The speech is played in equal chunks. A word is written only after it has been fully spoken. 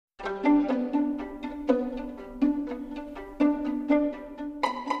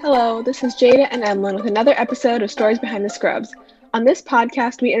Hello, this is Jada and Emlyn with another episode of Stories Behind the Scrubs. On this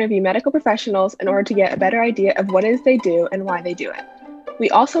podcast, we interview medical professionals in order to get a better idea of what it is they do and why they do it. We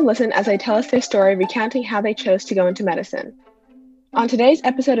also listen as they tell us their story, recounting how they chose to go into medicine. On today's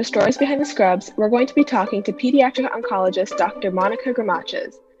episode of Stories Behind the Scrubs, we're going to be talking to pediatric oncologist Dr. Monica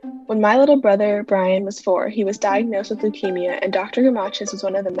Gramaches. When my little brother, Brian, was 4, he was diagnosed with leukemia, and Dr. Gramaches was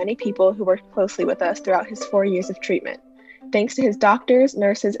one of the many people who worked closely with us throughout his 4 years of treatment. Thanks to his doctors,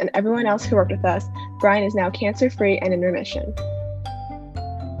 nurses, and everyone else who worked with us, Brian is now cancer-free and in remission.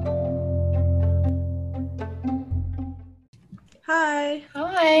 Hi.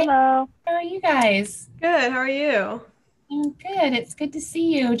 Hi. Hello. How are you guys? Good. How are you? I'm good. It's good to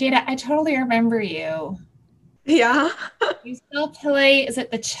see you. Jada, I totally remember you. Yeah. You still play, is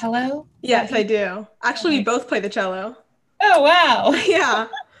it the cello? Yes, I do. Actually, we both play the cello. Oh, wow. Yeah.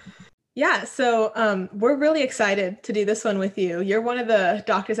 Yeah. So we're really excited to do this one with you. You're one of the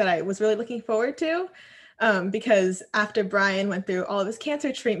doctors that I was really looking forward to because after Brian went through all of his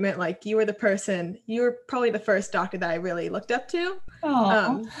cancer treatment, like you were probably the first doctor that I really looked up to.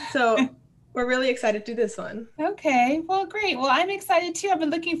 So we're really excited to do this one. Okay. Well, great. Well, I'm excited too. I've been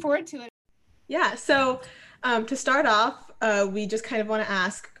looking forward to it. Yeah. So to start off, we just kind of want to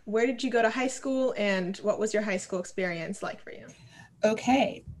ask, where did you go to high school and what was your high school experience like for you?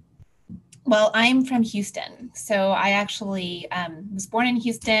 Okay. Well, I'm from Houston. So I actually was born in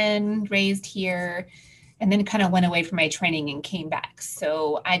Houston, raised here, and then kind of went away from my training and came back.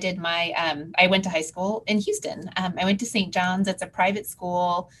 So I did I went to high school in Houston. I went to St. John's. It's a private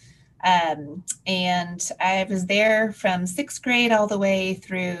school. And I was there from 6th grade all the way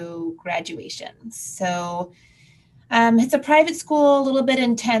through graduation. So it's a private school, a little bit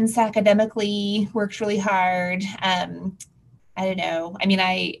intense academically, worked really hard. I don't know. I mean,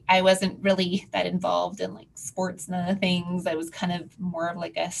 I wasn't really that involved in like sports and other things. I was kind of more of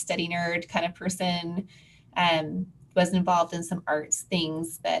like a study nerd kind of person. Was involved in some arts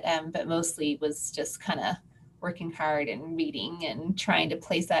things, but mostly was just kind of working hard and reading and trying to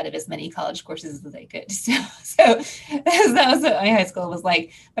place out of as many college courses as I could. So that was what my high school was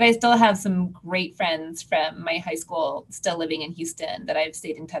like. But I still have some great friends from my high school still living in Houston that I've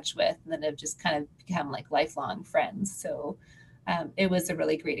stayed in touch with and that have just kind of become like lifelong friends. So it was a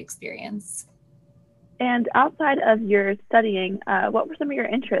really great experience. And outside of your studying, what were some of your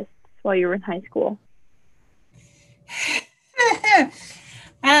interests while you were in high school?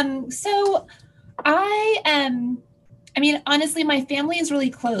 So I mean, honestly, my family is really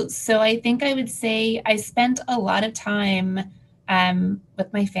close. So I think I would say I spent a lot of time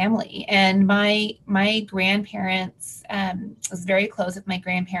with my family, and my grandparents, was very close with my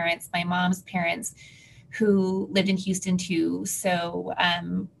grandparents, my mom's parents, who lived in Houston too. So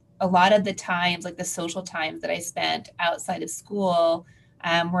a lot of the times, like the social times that I spent outside of school,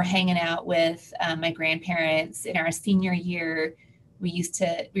 were hanging out with my grandparents. In our senior year, we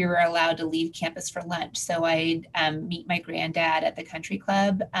were allowed to leave campus for lunch. So I'd meet my granddad at the country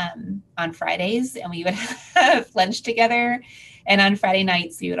club on Fridays, and we would have lunch together. And on Friday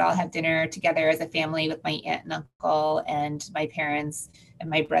nights, we would all have dinner together as a family with my aunt and uncle and my parents and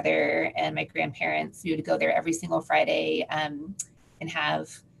my brother and my grandparents. We would go there every single Friday and have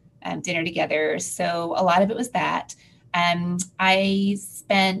dinner together. So a lot of it was that. I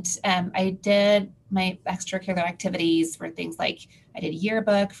did my extracurricular activities were things like I did a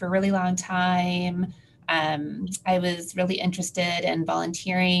yearbook for a really long time. I was really interested in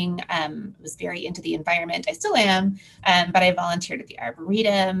volunteering. Was very into the environment. I still am, but I volunteered at the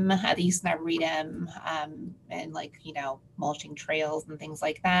Arboretum, at the Houston Arboretum, and like, mulching trails and things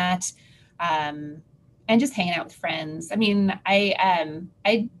like that. And just hanging out with friends. I mean, I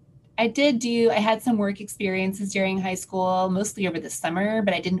had some work experiences during high school, mostly over the summer,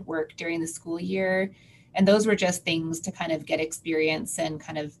 but I didn't work during the school year. And those were just things to kind of get experience and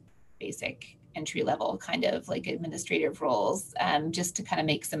kind of basic entry level kind of like administrative roles, just to kind of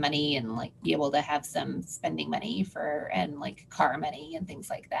make some money and like be able to have some spending money and like car money and things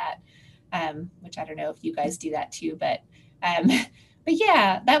like that, which I don't know if you guys do that too, but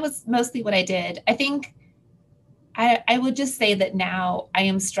yeah, that was mostly what I did. I think I would just say that now I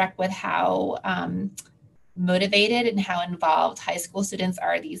am struck with how motivated and how involved high school students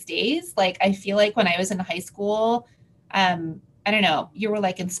are these days. Like, I feel like when I was in high school, I don't know, you were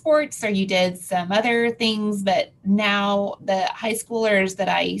like in sports or you did some other things, but now the high schoolers that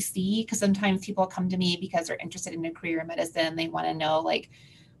I see, because sometimes people come to me because they're interested in a career in medicine, they want to know like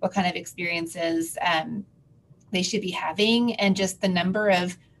what kind of experiences they should be having, and just the number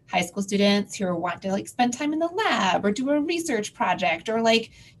of high school students who want to like spend time in the lab or do a research project or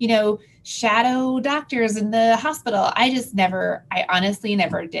like, you know, shadow doctors in the hospital. I honestly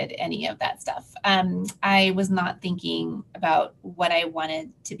never did any of that stuff. I was not thinking about what I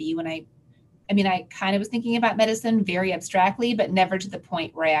wanted to be when I kind of was thinking about medicine very abstractly, but never to the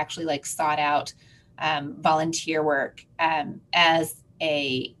point where I actually like sought out volunteer work as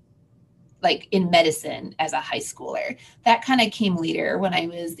a like in medicine as a high schooler. That kind of came later when I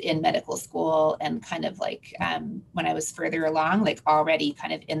was in medical school and kind of like when I was further along, like already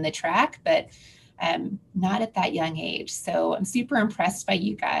kind of in the track, but not at that young age. So I'm super impressed by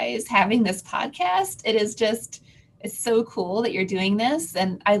you guys having this podcast. It's so cool that you're doing this.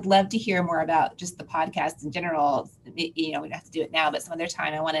 And I'd love to hear more about just the podcast in general. You know, we don't have to do it now, but some other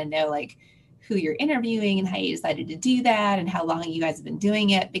time I want to know like who you're interviewing and how you decided to do that and how long you guys have been doing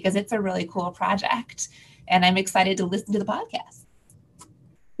it, because it's a really cool project. And I'm excited to listen to the podcast.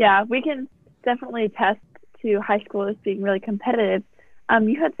 Yeah, we can definitely attest to high school as being really competitive.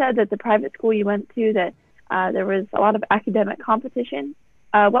 You had said that the private school you went to, that there was a lot of academic competition.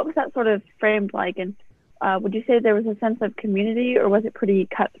 What was that sort of framed like? And would you say there was a sense of community, or was it pretty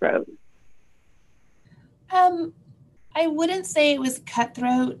cutthroat? I wouldn't say it was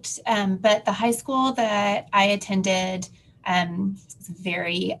cutthroat, but the high school that I attended has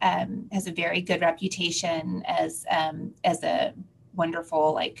a very good reputation as a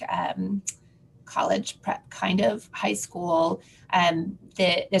wonderful college prep kind of high school.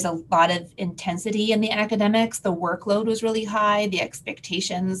 There's a lot of intensity in the academics. The workload was really high. The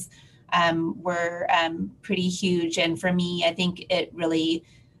expectations were pretty huge. And for me, I think it really,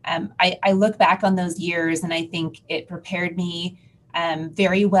 I look back on those years and I think it prepared me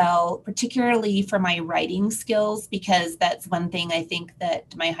very well, particularly for my writing skills, because that's one thing I think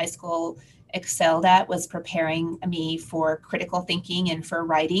that my high school excelled at, was preparing me for critical thinking and for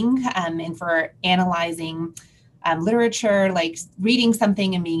writing and for analyzing literature, like reading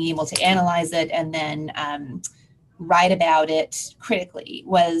something and being able to analyze it and then write about it critically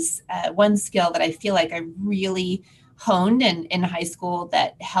was one skill that I feel like I really honed in high school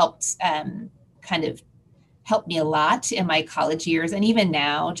that helped helped me a lot in my college years. And even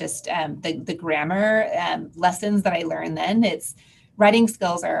now, just the grammar lessons that I learned then, writing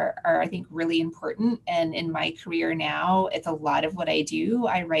skills are I think really important. And in my career now, it's a lot of what I do.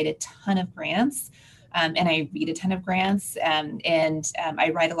 I write a ton of grants and I read a ton of grants and I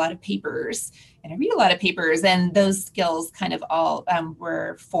write a lot of papers and I read a lot of papers, and those skills kind of all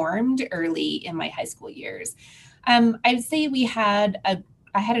were formed early in my high school years. I'd say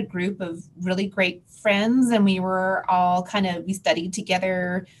I had a group of really great friends, and we were all we studied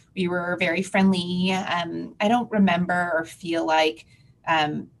together. We were very friendly. I don't remember or feel like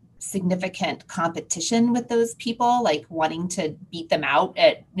significant competition with those people, like wanting to beat them out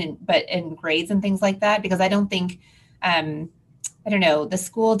but in grades and things like that, because I don't think, I don't know, the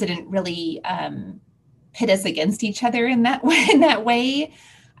school didn't really pit us against each other in that way.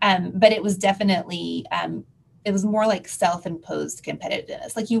 But it was definitely, it was more like self-imposed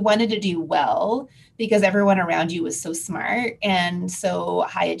competitiveness. Like you wanted to do well because everyone around you was so smart and so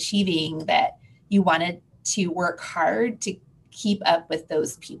high achieving that you wanted to work hard to keep up with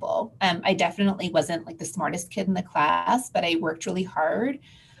those people. I definitely wasn't like the smartest kid in the class, but I worked really hard.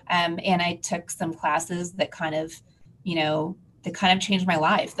 And I took some classes that kind of changed my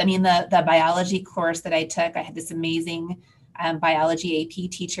life. I mean, the biology course that I took, I had this amazing biology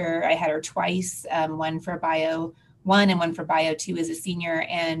AP teacher. I had her twice, one for bio 1 and one for bio 2 as a senior.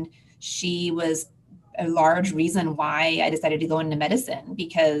 And she was a large reason why I decided to go into medicine,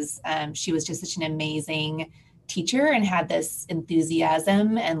 because she was just such an amazing teacher and had this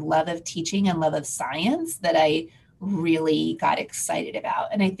enthusiasm and love of teaching and love of science that I really got excited about.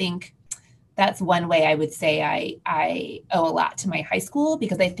 And I think that's one way I would say I owe a lot to my high school,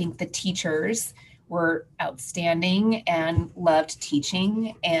 because I think the teachers were outstanding and loved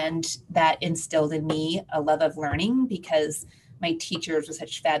teaching, and that instilled in me a love of learning because my teachers were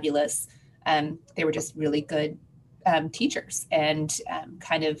such fabulous. They were just really good teachers and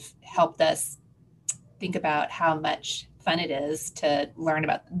kind of helped us think about how much fun it is to learn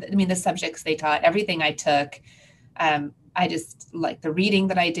about, the subjects they taught, everything I took. I just like the reading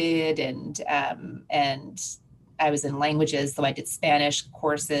that I did, and I was in languages, so I did Spanish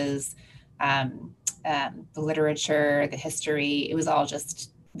courses, the literature, the history. It was all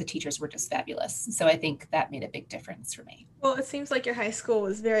just, the teachers were just fabulous. So I think that made a big difference for me. Well, it seems like your high school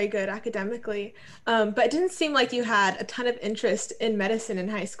was very good academically, but it didn't seem like you had a ton of interest in medicine in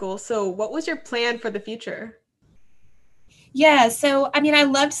high school. So what was your plan for the future? Yeah. So, I mean, I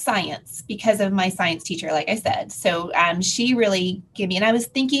loved science because of my science teacher, like I said. So she really gave me, and I was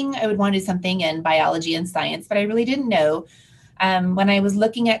thinking I would want to do something in biology and science, but I really didn't know. When I was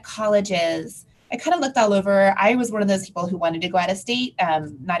looking at colleges, I kind of looked all over. I was one of those people who wanted to go out of state.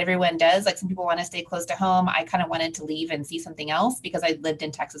 Not everyone does. Like some people want to stay close to home. I kind of wanted to leave and see something else because I lived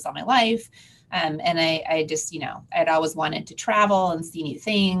in Texas all my life. And I just, I'd always wanted to travel and see new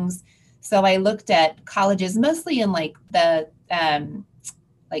things. So I looked at colleges mostly in like the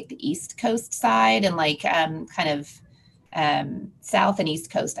East Coast side and kind of South and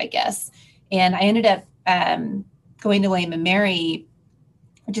East Coast, I guess. And I ended up going to William and Mary,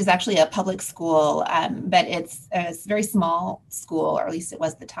 which is actually a public school, but it's a very small school, or at least it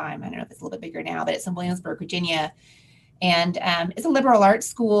was at the time. I don't know if it's a little bit bigger now, but it's in Williamsburg, Virginia. And it's a liberal arts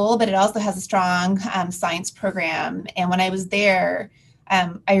school, but it also has a strong science program. And when I was there,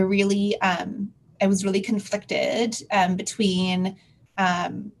 I was really conflicted between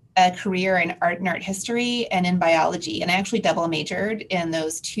a career in art and art history and in biology. And I actually double majored in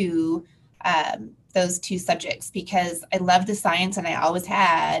those two subjects because I loved the science and I always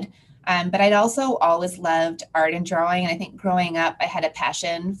had, but I'd also always loved art and drawing. And I think growing up, I had a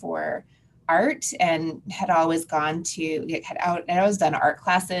passion for art and had always I'd always done art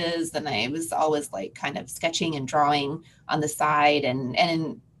classes, and I was always like kind of sketching and drawing on the side,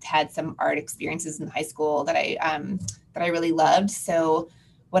 and had some art experiences in high school that I really loved. So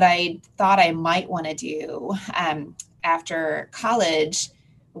what I thought I might want to do after college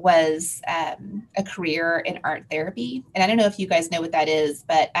was a career in art therapy. And I don't know if you guys know what that is,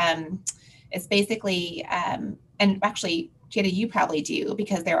 but it's basically, and actually, Jada, you probably do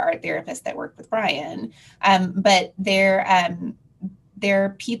because there are art therapists that work with Brian, but they're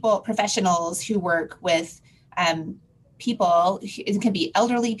professionals who work with people. It can be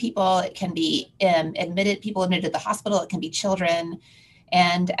elderly people, it can be people admitted to the hospital, it can be children.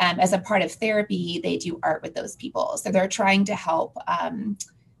 And as a part of therapy, they do art with those people. So they're trying to help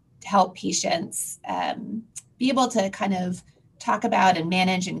patients be able to kind of talk about and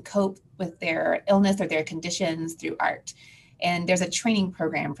manage and cope with their illness or their conditions through art. And there's a training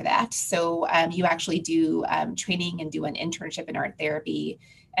program for that. So you actually do training and do an internship in art therapy.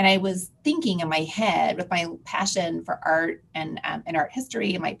 And I was thinking in my head, with my passion for art and art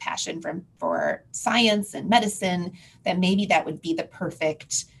history and my passion for science and medicine, that maybe that would be the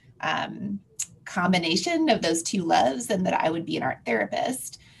perfect combination of those two loves, and that I would be an art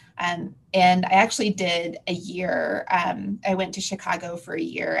therapist. And I actually did a year. I went to Chicago for a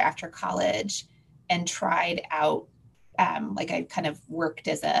year after college and tried out. I kind of worked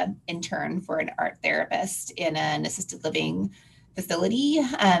as an intern for an art therapist in an assisted living facility,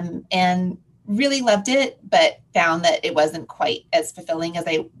 and really loved it, but found that it wasn't quite as fulfilling as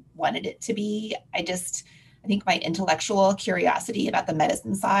I wanted it to be. I think my intellectual curiosity about the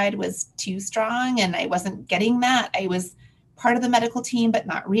medicine side was too strong, and I wasn't getting that. I was part of the medical team, but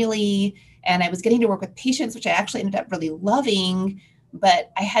not really. And I was getting to work with patients, which I actually ended up really loving.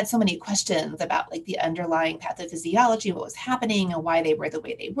 But I had so many questions about like the underlying pathophysiology, what was happening and why they were the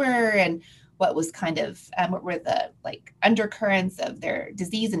way they were, and what was kind of, what were the like undercurrents of their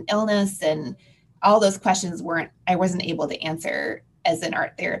disease and illness. And all those questions I wasn't able to answer as an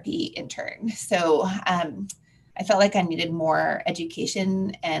art therapy intern. So I felt like I needed more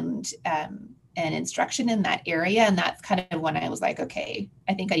education and instruction in that area. And that's kind of when I was like, okay,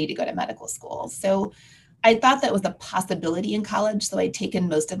 I think I need to go to medical school. So I thought that was a possibility in college. So I'd taken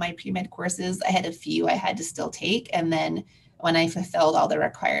most of my pre-med courses. I had a few I had to still take. And then when I fulfilled all the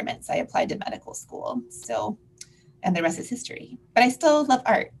requirements, I applied to medical school. So, and the rest is history. But I still love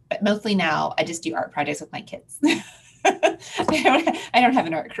art, but mostly now I just do art projects with my kids. I don't have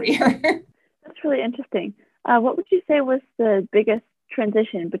an art career. That's really interesting. What would you say was the biggest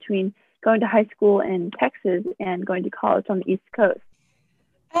transition between going to high school in Texas and going to college on the East Coast?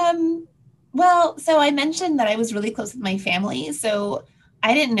 Well, so I mentioned that I was really close with my family. So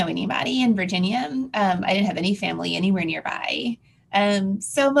I didn't know anybody in Virginia. I didn't have any family anywhere nearby.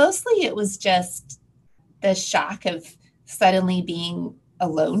 So mostly it was just the shock of suddenly being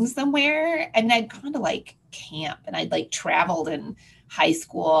alone somewhere. I mean, I'd gone to like camp and I'd like traveled in high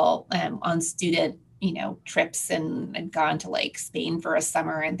school on student, trips, and I'd gone to like Spain for a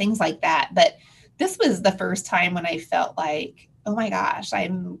summer and things like that. But this was the first time when I felt like, oh my gosh,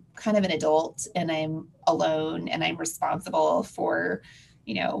 I'm kind of an adult and I'm alone and I'm responsible for,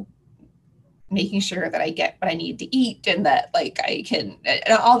 making sure that I get what I need to eat, and that like I can,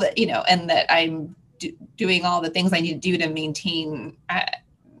 and all that, and that I'm doing all the things I need to do to maintain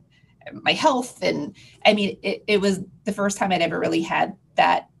my health. And I mean, it was the first time I'd ever really had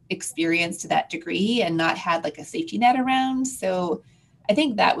that experienced to that degree and not had like a safety net around. So I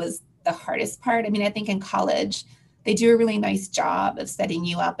think that was the hardest part. I mean, I think in college, they do a really nice job of setting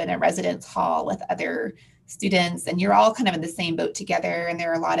you up in a residence hall with other students, and you're all kind of in the same boat together. And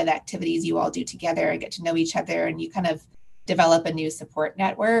there are a lot of activities you all do together and get to know each other, and you kind of develop a new support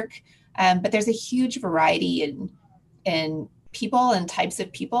network. But there's a huge variety in people and types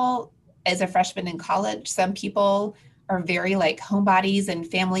of people as a freshman in college. Some people are very like homebodies and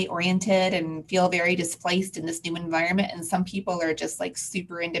family oriented and feel very displaced in this new environment. And some people are just like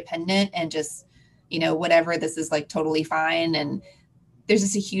super independent and just, whatever, this is like totally fine. And there's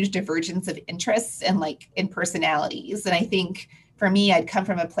just a huge divergence of interests and like in personalities. And I think for me, I'd come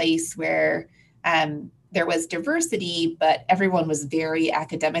from a place where there was diversity, but everyone was very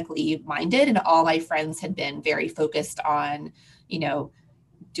academically minded. And all my friends had been very focused on,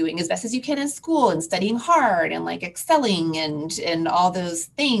 doing as best as you can in school and studying hard and like excelling and all those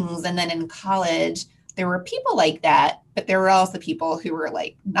things. And then in college, there were people like that, but there were also people who were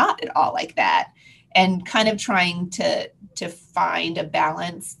like not at all like that, and kind of trying to find a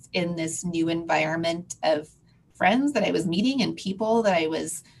balance in this new environment of friends that I was meeting and people that I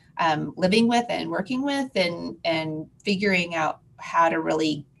was living with and working with, and figuring out how to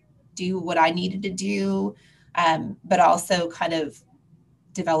really do what I needed to do, but also kind of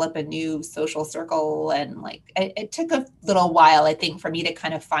develop a new social circle. And like, it took a little while, I think, for me to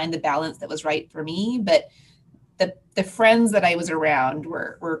kind of find the balance that was right for me. But the friends that I was around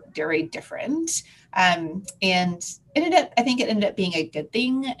were very different. And I think it ended up being a good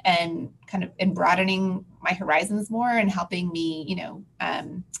thing, and kind of in broadening my horizons more and helping me,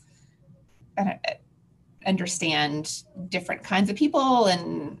 understand different kinds of people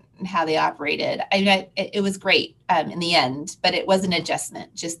and how they operated. It was great in the end, but it was an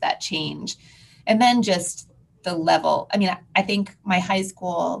adjustment, just that change. And then just the level. I mean, I think my high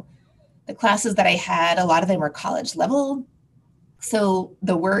school, the classes that I had, a lot of them were college level. So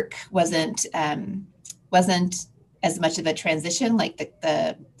the work wasn't as much of a transition, like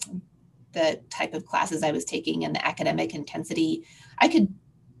the type of classes I was taking and the academic intensity. I could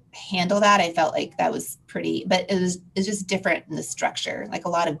handle that. I felt like that was pretty, but it was just different in the structure, like a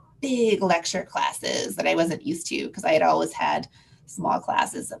lot of big lecture classes that I wasn't used to, because I had always had small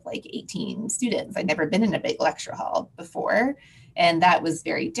classes of like 18 students. I'd never been in a big lecture hall before. And that was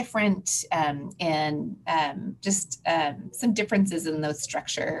very different. Just some differences in the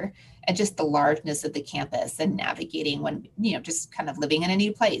structure and just the largeness of the campus and navigating when, just kind of living in a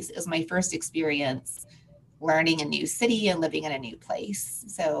new place. It was my first experience learning a new city and living in a new place.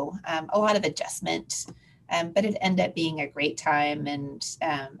 So a lot of adjustment, but it ended up being a great time. And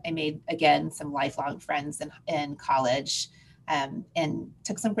I made, again, some lifelong friends in college, and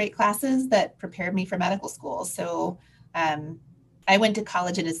took some great classes that prepared me for medical school. So I went to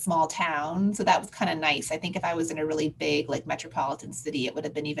college in a small town, so that was kind of nice. I think if I was in a really big, like metropolitan city, it would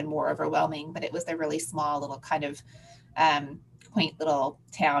have been even more overwhelming, but it was a really small little kind of quaint little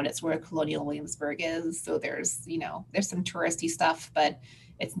town. It's where Colonial Williamsburg is. So there's some touristy stuff, but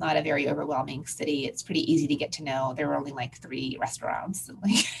it's not a very overwhelming city. It's pretty easy to get to know. There were only like 3 restaurants.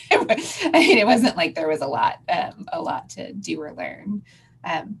 It wasn't like there was a lot to do or learn.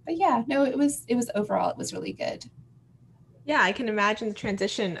 But yeah, no, it was overall, it was really good. Yeah, I can imagine the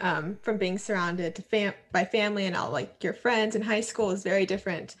transition from being surrounded by family and all like your friends in high school is very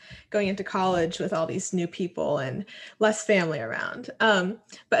different going into college with all these new people and less family around. But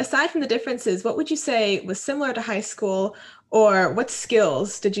aside from the differences, what would you say was similar to high school, or what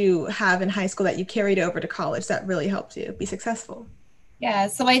skills did you have in high school that you carried over to college that really helped you be successful? Yeah,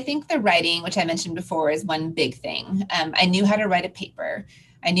 so I think the writing, which I mentioned before, is one big thing. I knew how to write a paper.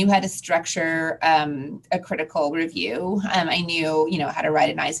 I knew how to structure a critical review. I knew, how to write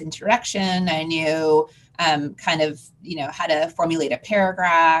a nice introduction. I knew kind of, how to formulate a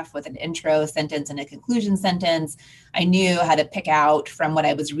paragraph with an intro sentence and a conclusion sentence. I knew how to pick out from what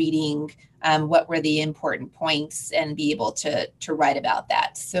I was reading what were the important points and be able to write about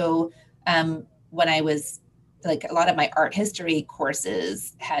that. So when I was like, a lot of my art history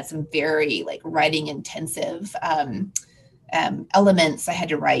courses had some very like writing intensive elements. I had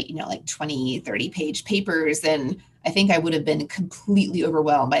to write, like 20, 30 page papers. And I think I would have been completely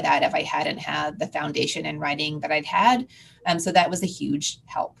overwhelmed by that if I hadn't had the foundation in writing that I'd had. So that was a huge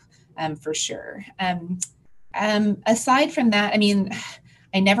help for sure. Aside from that, I mean,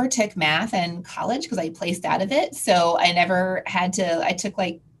 I never took math in college because I placed out of it. So I never had to, I took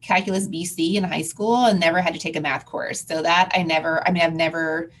like calculus BC in high school and never had to take a math course. So that I've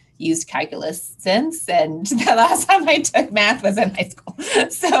never used calculus since. And the last time I took math was in high school.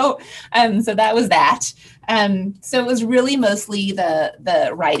 So that was that. So it was really mostly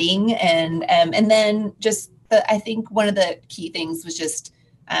the writing, and then just I think one of the key things was just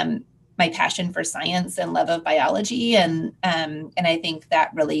my passion for science and love of biology, and I think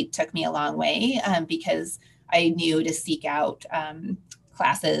that really took me a long way, because I knew to seek out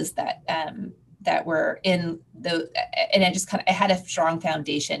classes that were in and I had a strong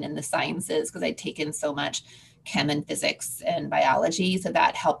foundation in the sciences because I'd taken so much chem and physics and biology. So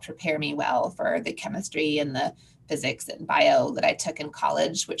that helped prepare me well for the chemistry and the physics and bio that I took in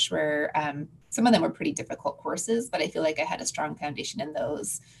college, which were, some of them were pretty difficult courses, but I feel like I had a strong foundation in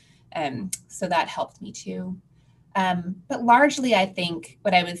those. So that helped me too. But largely, I think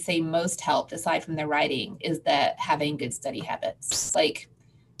what I would say most helped, aside from the writing, is that having good study habits. Like,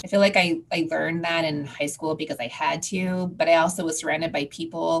 I feel like I learned that in high school because I had to, but I also was surrounded by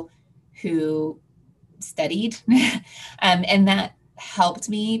people who studied. And that helped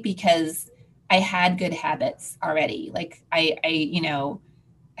me because I had good habits already. Like I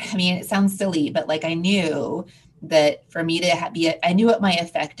mean, it sounds silly, but like I knew that for me to I knew what my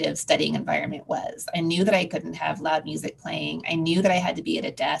effective studying environment was. I knew that I couldn't have loud music playing. I knew that I had to be at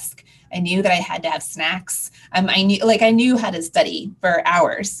a desk. I knew that I had to have snacks. I knew how to study for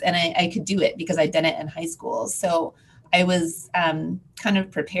hours, and I could do it because I'd done it in high school. So I was kind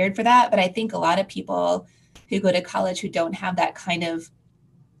of prepared for that. But I think a lot of people who go to college who don't have that kind of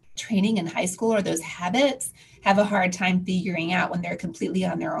training in high school or those habits have a hard time figuring out when they're completely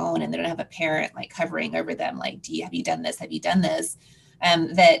on their own and they don't have a parent like hovering over them, like, have you done this? Have you done this?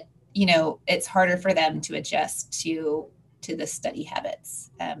 That, it's harder for them to adjust to the study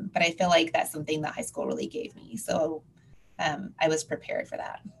habits. But I feel like that's something that high school really gave me. So I was prepared for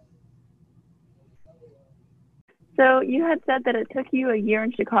that. So you had said that it took you a year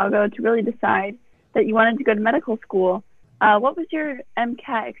in Chicago to really decide that you wanted to go to medical school. What was your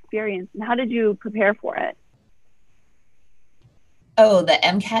MCAT experience and how did you prepare for it? Oh, the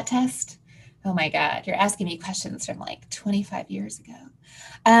MCAT test? Oh my God, you're asking me questions from like 25 years ago.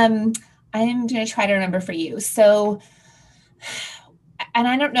 I'm going to try to remember for you. So, and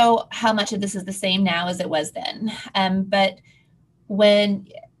I don't know how much of this is the same now as it was then. But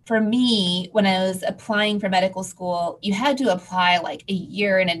for me, when I was applying for medical school, you had to apply like a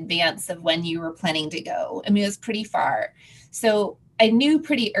year in advance of when you were planning to go. I mean, it was pretty far. So I knew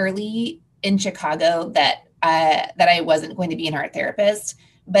pretty early in Chicago that I wasn't going to be an art therapist.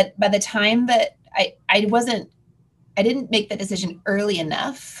 But by the time that I didn't make the decision early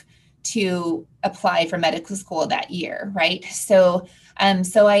enough to apply for medical school that year, right? So I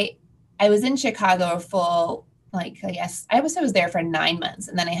was in Chicago full, like, I guess I was there for 9 months,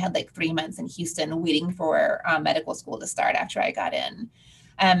 and then I had like 3 months in Houston waiting for medical school to start after I got in.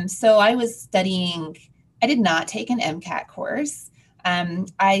 So I was studying. I did not take an MCAT course.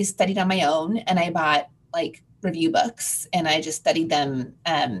 I studied on my own, and I bought like review books, and I just studied them.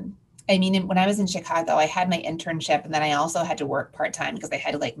 When I was in Chicago, I had my internship, and then I also had to work part-time because I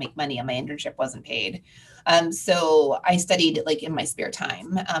had to like make money, and my internship wasn't paid. So I studied like in my spare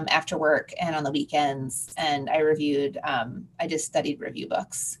time, after work and on the weekends, and I just studied review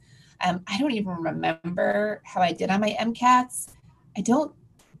books. I don't even remember how I did on my MCATs. I don't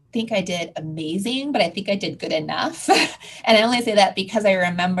think I did amazing, but I think I did good enough. And I only say that because I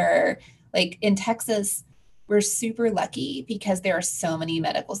remember, like, in Texas, we're super lucky because there are so many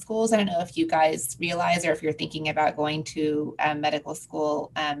medical schools. I don't know if you guys realize or if you're thinking about going to medical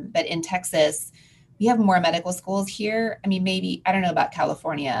school, but in Texas, we have more medical schools here. I mean, maybe, I don't know about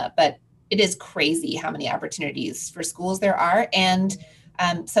California, but it is crazy how many opportunities for schools there are. And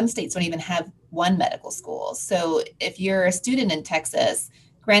some states don't even have one medical school. So if you're a student in Texas,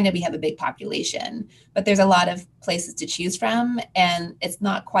 granted, we have a big population, but there's a lot of places to choose from, and it's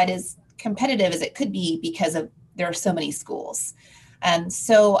not quite as competitive as it could be because there are so many schools. The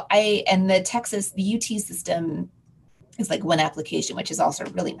UT system is like one application, which is also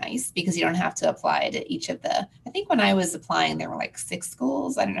really nice because you don't have to apply to each of I think when I was applying, there were like 6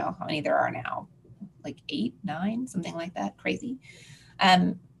 schools. I don't know how many there are now, like 8, 9, something like that, crazy.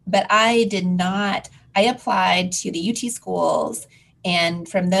 But I applied to the UT schools, and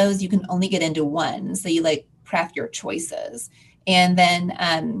from those you can only get into one. So you like craft your choices. And then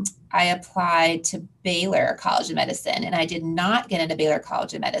I applied to Baylor College of Medicine, and I did not get into Baylor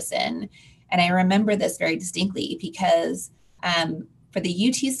College of Medicine. And I remember this very distinctly because for the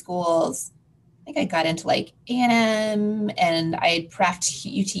UT schools, I think I got into like A&M, and I had prefed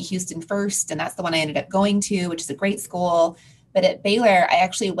UT Houston first, and that's the one I ended up going to, which is a great school. But at Baylor, I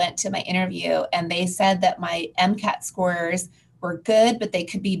actually went to my interview, and they said that my MCAT scores were good, but they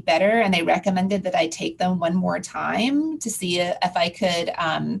could be better. And they recommended that I take them one more time to see if I could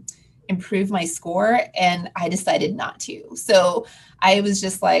improve my score, and I decided not to. So I was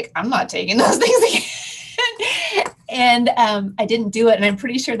just like, I'm not taking those things again. And I didn't do it. And I'm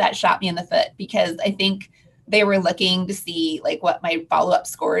pretty sure that shot me in the foot, because I think they were looking to see like what my follow-up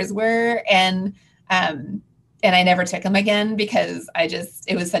scores were. And I never took them again, because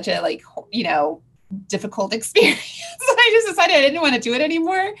it was such a like, difficult experience. I just decided I didn't want to do it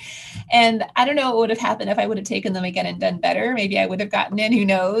anymore. And I don't know what would have happened if I would have taken them again and done better. Maybe I would have gotten in, who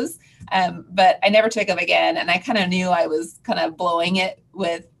knows? But I never took them again. And I kind of knew I was kind of blowing it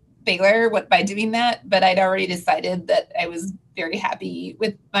with Baylor by doing that, but I'd already decided that I was very happy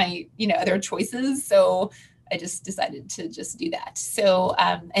with my, other choices. So I just decided to just do that. So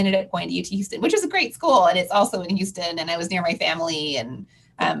I ended up going to UT Houston, which is a great school. And it's also in Houston, and I was near my family, and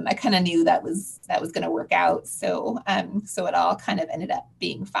I kind of knew that was going to work out. So it all kind of ended up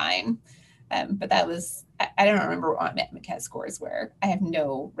being fine. But that was, I don't remember what my MCAT scores were. I have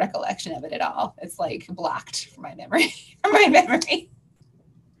no recollection of it at all. It's like blocked from my memory.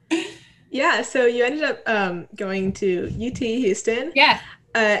 Yeah. So you ended up going to UT Houston. Yeah.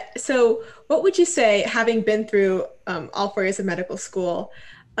 So what would you say, having been through all 4 years of medical school,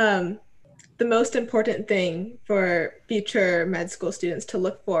 the most important thing for future med school students to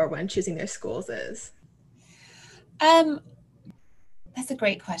look for when choosing their schools is? That's a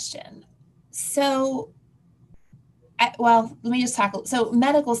great question. So, let me just talk. So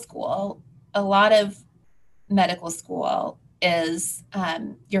medical school, a lot of medical school is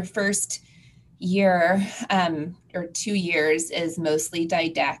your first year or 2 years is mostly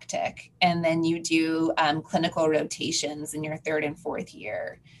didactic. And then you do clinical rotations in your 3rd and 4th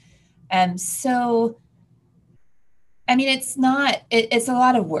year. So, I mean, it's a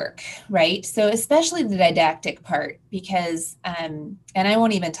lot of work, right? So especially the didactic part, because, and I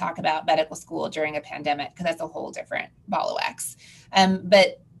won't even talk about medical school during a pandemic, because that's a whole different ball of wax.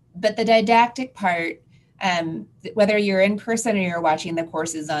 But the didactic part, whether you're in person or you're watching the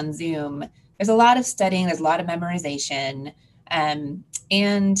courses on Zoom, there's a lot of studying, there's a lot of memorization,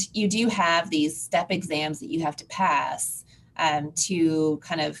 and you do have these step exams that you have to pass to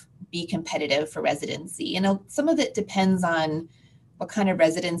kind of be competitive for residency. And some of it depends on what kind of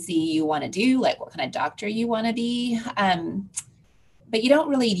residency you want to do, like what kind of doctor you want to be. But you don't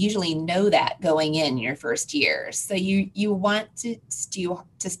really usually know that going in your first year. So you want to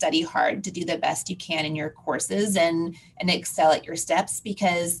study hard to do the best you can in your courses and excel at your steps,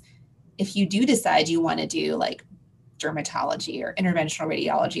 because if you do decide you want to do like dermatology or interventional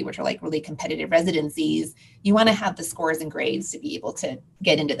radiology, which are like really competitive residencies, you want to have the scores and grades to be able to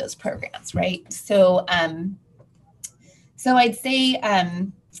get into those programs, right? So I'd say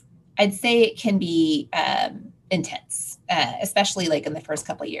it can be intense, especially like in the first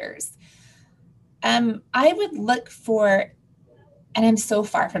couple of years. I would look for, and I'm so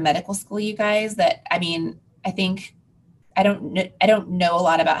far from medical school, you guys, that I think I don't know a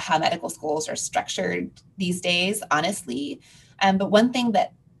lot about how medical schools are structured these days, honestly. But one thing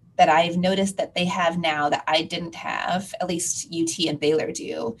that I've noticed that they have now that I didn't have, at least UT and Baylor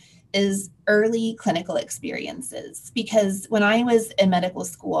do, is early clinical experiences. Because when I was in medical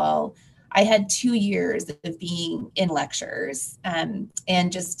school, I had 2 years of being in lectures and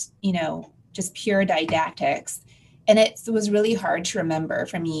just pure didactics. And it was really hard to remember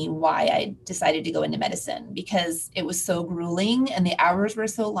for me why I decided to go into medicine, because it was so grueling and the hours were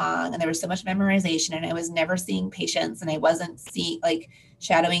so long and there was so much memorization, and I was never seeing patients, and I wasn't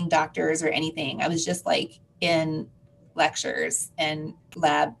shadowing doctors or anything. I was just like in lectures and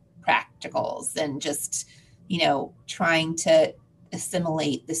lab practicals and just, trying to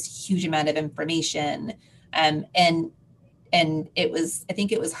assimilate this huge amount of information. And I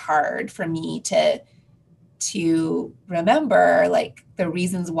think it was hard for me to remember like the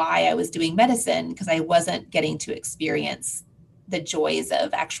reasons why I was doing medicine, because I wasn't getting to experience the joys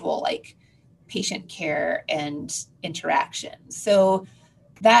of actual like patient care and interaction. So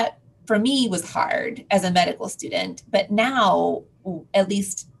that for me was hard as a medical student. But now, at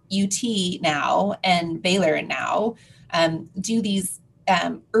least UT now and Baylor now do these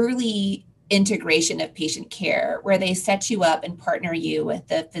early integration of patient care, where they set you up and partner you with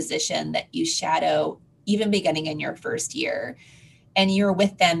the physician that you shadow even beginning in your first year, and you're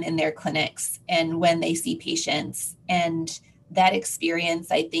with them in their clinics and when they see patients. And that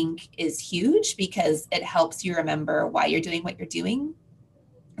experience, I think, is huge, because it helps you remember why you're doing what you're doing.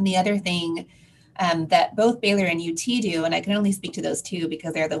 And the other thing that both Baylor and UT do, and I can only speak to those two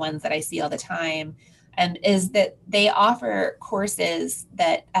because they're the ones that I see all the time, is that they offer courses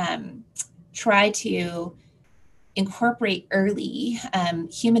that try to incorporate early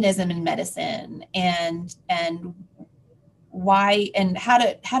humanism in medicine and why and how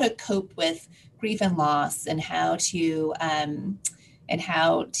to cope with grief and loss, and how to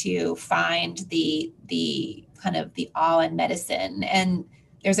find the kind of the awe in medicine. And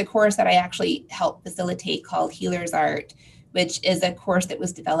there's a course that I actually help facilitate called Healer's Art, which is a course that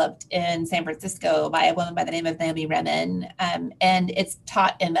was developed in San Francisco by a woman by the name of Naomi Remen. And it's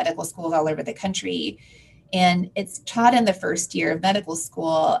taught in medical schools all over the country. And it's taught in the first year of medical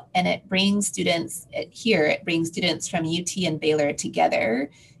school, and it brings students from UT and Baylor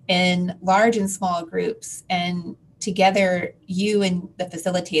together in large and small groups. And together, you and the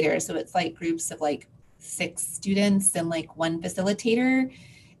facilitator, so it's like groups of like 6 students and like 1 facilitator,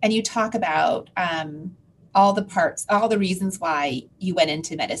 and you talk about all the reasons why you went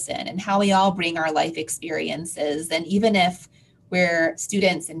into medicine, and how we all bring our life experiences. And even if we're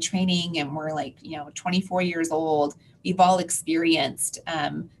students in training and we're like, 24 years old, we've all experienced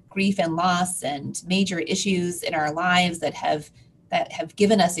grief and loss and major issues in our lives that have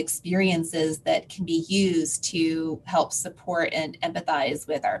given us experiences that can be used to help support and empathize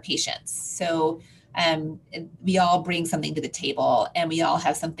with our patients. So we all bring something to the table, and we all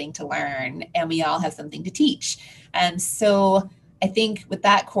have something to learn, and we all have something to teach. And so I think with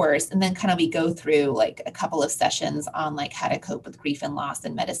that course, and then kind of we go through like a couple of sessions on like how to cope with grief and loss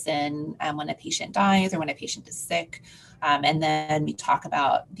in medicine when a patient dies or when a patient is sick. And then we talk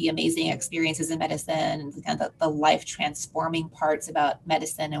about the amazing experiences in medicine and kind of the life transforming parts about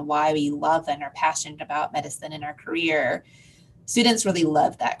medicine and why we love and are passionate about medicine in our career. Students really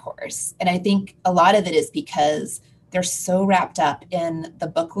love that course. And I think a lot of it is because they're so wrapped up in the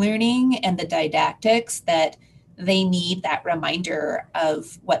book learning and the didactics that they need that reminder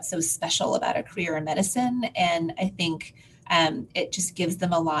of what's so special about a career in medicine. And I think it just gives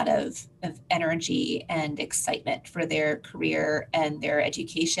them a lot of energy and excitement for their career and their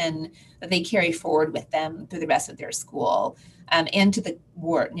education that they carry forward with them through the rest of their school, and to the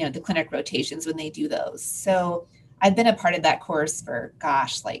the clinic rotations when they do those. So I've been a part of that course for,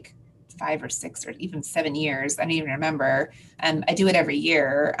 like 5 or 6 or even 7 years. I don't even remember. I do it every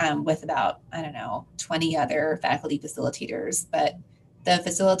year with about, 20 other faculty facilitators, but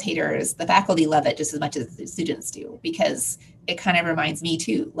the faculty love it just as much as the students do, because it kind of reminds me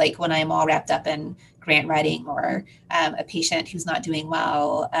too, like when I'm all wrapped up in grant writing or a patient who's not doing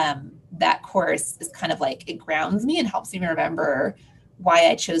well, that course is kind of like, it grounds me and helps me remember why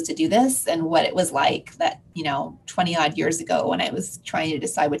I chose to do this and what it was like that, 20 odd years ago when I was trying to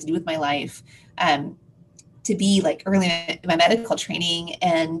decide what to do with my life, to be like early in my medical training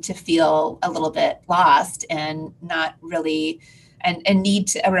and to feel a little bit lost and not really, and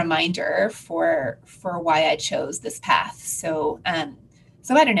need a reminder for why I chose this path. So I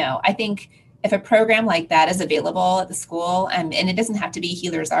don't know. I think if a program like that is available at the school, and it doesn't have to be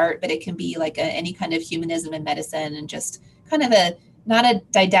Healer's Art, but it can be like any kind of humanism in medicine, and just kind of not a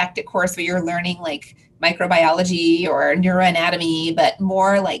didactic course where you're learning like microbiology or neuroanatomy, but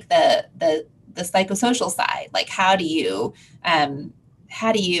more like the psychosocial side. Like how do you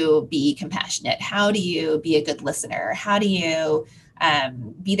be compassionate? How do you be a good listener? How do you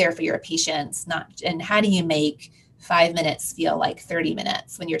be there for your patients? And how do you make 5 minutes feel like 30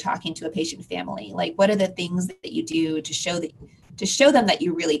 minutes when you're talking to a patient family? Like, what are the things that you do to show them that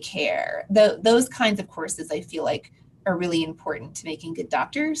you really care? Those kinds of courses I feel like are really important to making good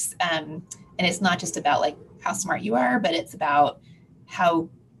doctors. And it's not just about like how smart you are, but it's about how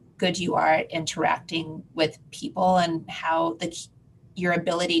good you are at interacting with people, and how your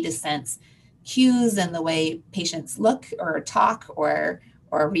ability to sense cues and the way patients look or talk or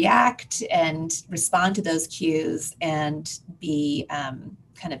react and respond to those cues, and be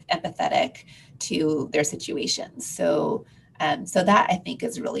kind of empathetic to their situations. So that I think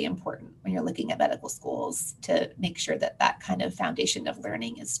is really important when you're looking at medical schools, to make sure that kind of foundation of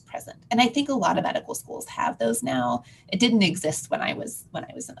learning is present. And I think a lot of medical schools have those now. It didn't exist when I was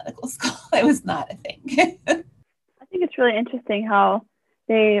in medical school. It was not a thing. I think it's really interesting how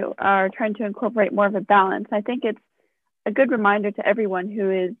they are trying to incorporate more of a balance. I think it's a good reminder to everyone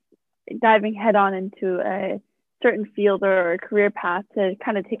who is diving head on into a certain field or a career path to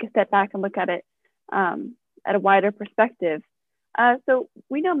kind of take a step back and look at it at a wider perspective. So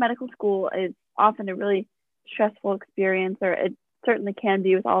we know medical school is often a really stressful experience, or it certainly can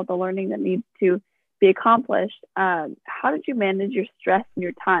be with all the learning that needs to be accomplished. How did you manage your stress and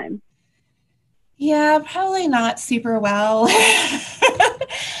your time? Yeah, probably not super well.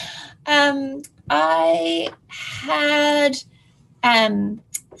 I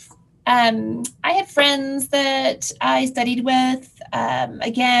had friends that I studied with,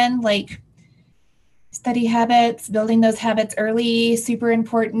 again, like study habits, building those habits early, super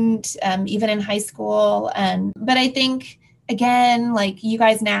important, even in high school. But I think again, like you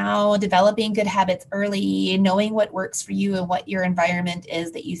guys now developing good habits early, knowing what works for you and what your environment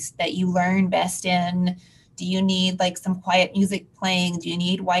is that you learn best in. Do you need like some quiet music playing? Do you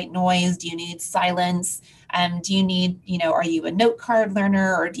need white noise? Do you need silence? Do you need, are you a note card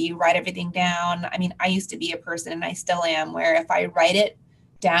learner, or do you write everything down? I mean, I used to be a person, and I still am, where if I write it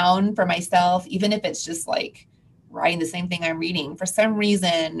down for myself, even if it's just like writing the same thing I'm reading, for some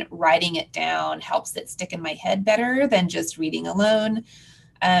reason, writing it down helps it stick in my head better than just reading alone.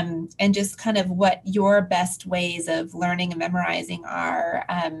 And just kind of what your best ways of learning and memorizing are.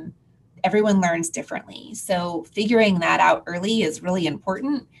 Everyone learns differently. So figuring that out early is really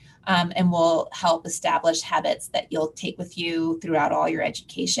important, and will help establish habits that you'll take with you throughout all your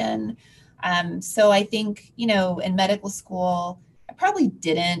education. So I think, in medical school, I probably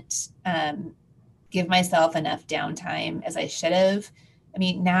didn't give myself enough downtime as I should have. I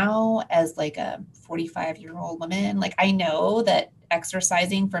mean, now as like a 45-year-old woman, like I know that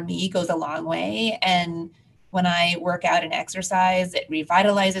exercising for me goes a long way. And when I work out and exercise, it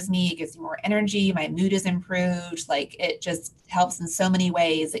revitalizes me, it gives me more energy, my mood is improved. Like it just helps in so many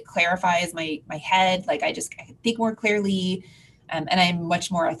ways. It clarifies my head. Like I can think more clearly, and I'm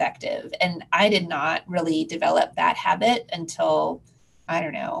much more effective. And I did not really develop that habit until, I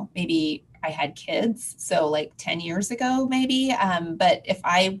don't know, maybe I had kids. So like 10 years ago, maybe. But if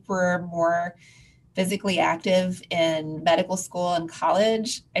I were more physically active in medical school and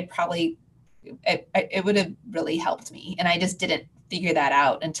college, it would have really helped me. And I just didn't figure that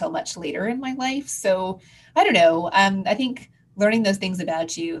out until much later in my life. So I don't know. I think learning those things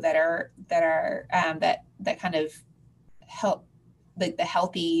about you that kind of help, like the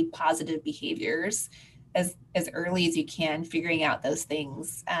healthy, positive behaviors as early as you can, figuring out those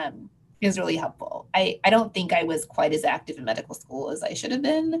things is really helpful. I don't think I was quite as active in medical school as I should have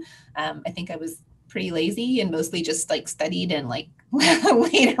been. I think I was pretty lazy and mostly just like studied and like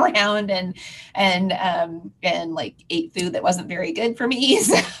laid around and like ate food that wasn't very good for me.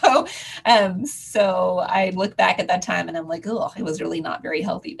 So I look back at that time and I'm like, oh, I was really not very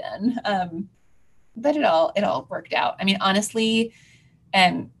healthy then. But it all worked out. I mean, honestly,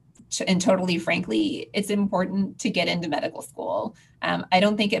 and totally frankly, it's important to get into medical school. I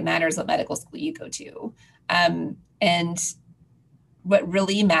don't think it matters what medical school you go to. And what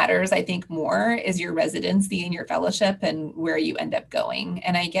really matters, I think, more is your residency and your fellowship and where you end up going.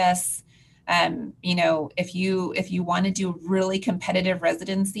 And I guess, if you want to do really competitive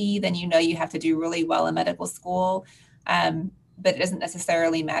residency, then you have to do really well in medical school. But it doesn't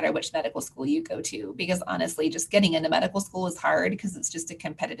necessarily matter which medical school you go to, because honestly, just getting into medical school is hard because it's just a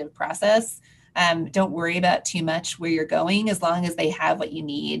competitive process. Don't worry about too much where you're going, as long as they have what you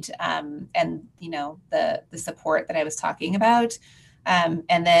need, and the support that I was talking about.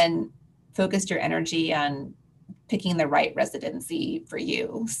 And then focused your energy on picking the right residency for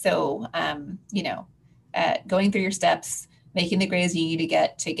you. So, going through your steps, making the grades you need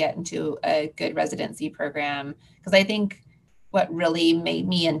to get into a good residency program. Because I think what really made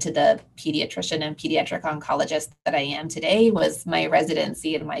me into the pediatrician and pediatric oncologist that I am today was my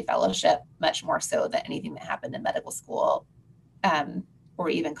residency and my fellowship, much more so than anything that happened in medical school, or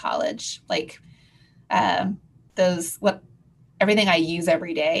even college. Like everything I use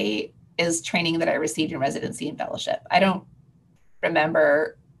every day is training that I received in residency and fellowship. I don't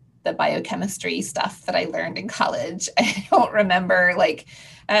remember the biochemistry stuff that I learned in college. I don't remember like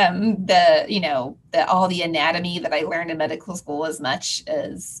all the anatomy that I learned in medical school as much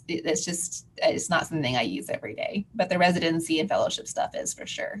as it's not something I use every day, but the residency and fellowship stuff is for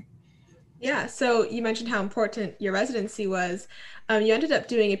sure. Yeah. So you mentioned how important your residency was. You ended up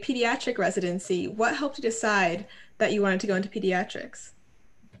doing a pediatric residency. What helped you decide that you wanted to go into pediatrics?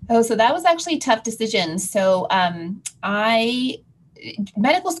 Oh, so that was actually a tough decision. So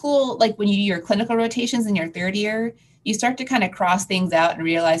medical school, like when you do your clinical rotations in your third year, you start to kind of cross things out and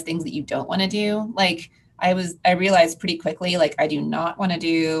realize things that you don't want to do. Like I realized pretty quickly, like I do not want to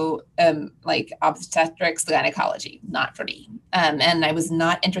do like obstetrics, gynecology, not for me. And I was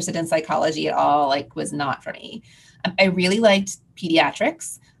not interested in psychology at all, like was not for me. I really liked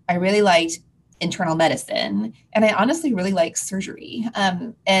pediatrics. I really liked internal medicine. And I honestly really liked surgery.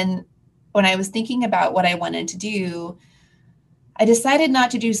 And when I was thinking about what I wanted to do, I decided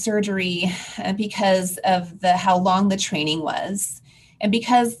not to do surgery because of how long the training was. And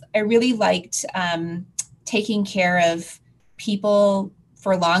because I really liked taking care of people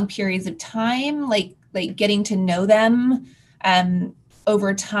for long periods of time, like getting to know them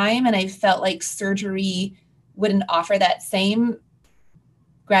over time. And I felt like surgery wouldn't offer that same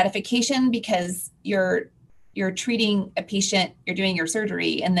gratification because you're you're treating a patient, you're doing your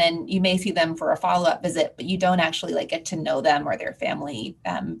surgery, and then you may see them for a follow-up visit, but you don't actually like get to know them or their family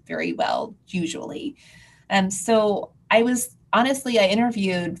very well usually. So I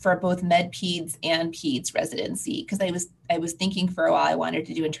interviewed for both med peds and peds residency because I was thinking for a while I wanted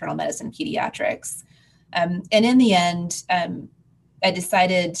to do internal medicine pediatrics. And in the end, I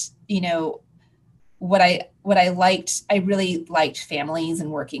decided, what I liked, I really liked families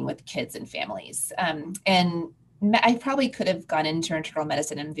and working with kids and families. And I probably could have gone into internal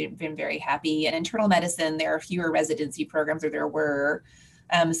medicine and been very happy. And internal medicine, there are fewer residency programs, or there were.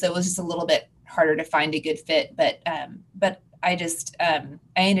 So it was just a little bit harder to find a good fit. But I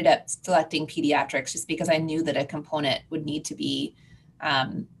ended up selecting pediatrics just because I knew that a component would need to be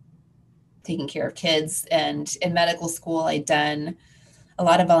taking care of kids. And in medical school, I'd done a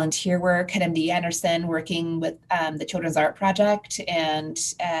lot of volunteer work at MD Anderson, working with the Children's Art Project and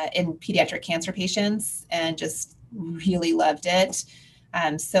in pediatric cancer patients, and just really loved it.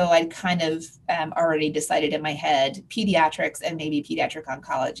 So I'd kind of already decided in my head pediatrics and maybe pediatric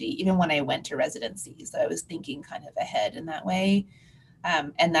oncology, even when I went to residency. So I was thinking kind of ahead in that way.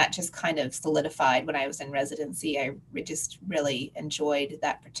 And that just kind of solidified when I was in residency. I just really enjoyed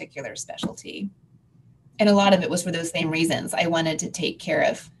that particular specialty. And a lot of it was for those same reasons. I wanted to take care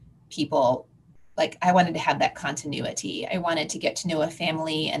of people. Like, I wanted to have that continuity. I wanted to get to know a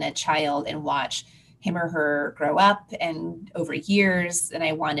family and a child and watch him or her grow up and over years. And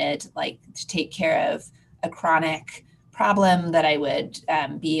I wanted to take care of a chronic problem that I would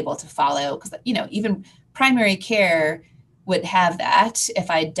be able to follow. Because, even primary care would have that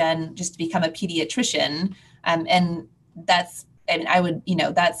if I'd done just to become a pediatrician. And that's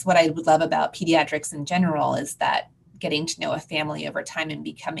what I would love about pediatrics in general, is that getting to know a family over time and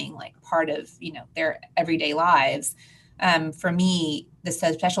becoming part of, their everyday lives. For me, the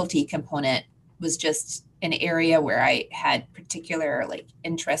subspecialty component was just an area where I had particular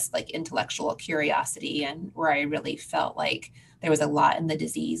interest, intellectual curiosity, and where I really felt like there was a lot in the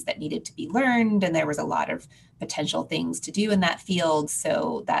disease that needed to be learned, and there was a lot of potential things to do in that field.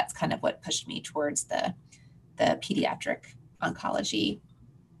 So that's kind of what pushed me towards the pediatric oncology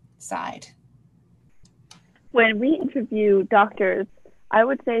side. When we interview doctors, I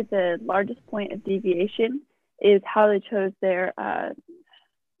would say the largest point of deviation is how they chose their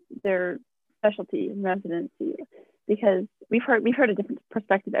specialty in residency, because we've heard a different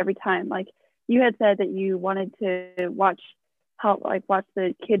perspective every time. Like, you had said that you wanted to watch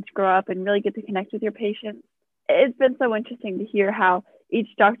the kids grow up and really get to connect with your patients. It's been so interesting to hear how each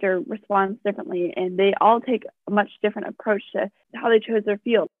doctor responds differently, and they all take a much different approach to how they chose their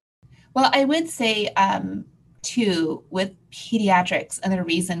field. Well, I would say too, with pediatrics, and the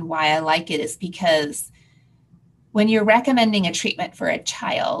reason why I like it is because when you're recommending a treatment for a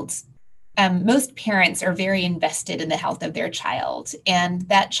child, most parents are very invested in the health of their child, and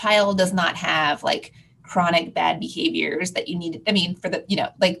that child does not have chronic bad behaviors that you need. I mean,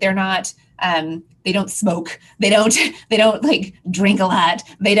 they're not, they don't smoke. They don't drink a lot.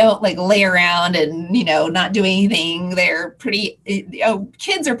 They don't lay around and, not do anything. They're pretty,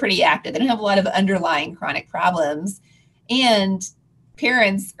 kids are pretty active. They don't have a lot of underlying chronic problems, and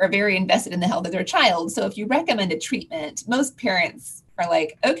parents are very invested in the health of their child. So if you recommend a treatment, most parents are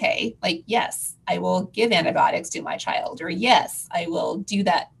okay, yes, I will give antibiotics to my child, or yes, I will do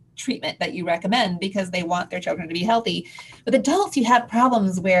that treatment that you recommend, because they want their children to be healthy. With adults, you have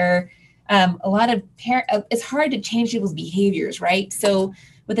problems where a lot of it's hard to change people's behaviors, right? So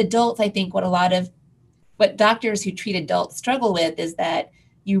with adults, I think what doctors who treat adults struggle with is that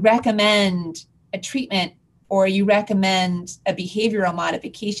you recommend a treatment or you recommend a behavioral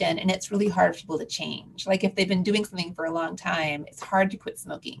modification, and it's really hard for people to change. If they've been doing something for a long time, it's hard to quit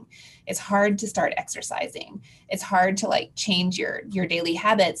smoking. It's hard to start exercising. It's hard to change your daily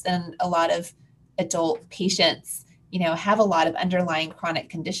habits. And a lot of adult patients, have a lot of underlying chronic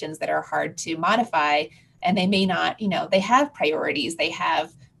conditions that are hard to modify. And they may not, they have priorities, they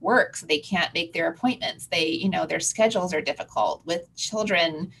have work, so they can't make their appointments. Their schedules are difficult. With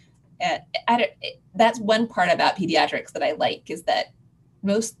children, that's one part about pediatrics that I like, is that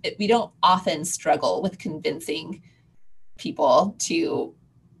we don't often struggle with convincing people to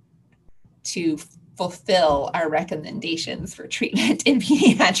fulfill our recommendations for treatment in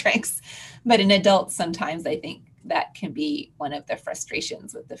pediatrics. But in adults, sometimes I think that can be one of the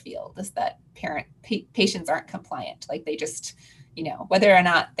frustrations with the field, is that patients aren't compliant. They just, whether or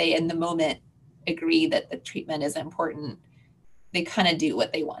not they in the moment agree that the treatment is important, they kind of do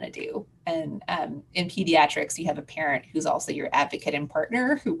what they want to do. And in pediatrics, you have a parent who's also your advocate and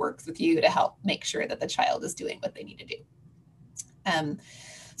partner, who works with you to help make sure that the child is doing what they need to do.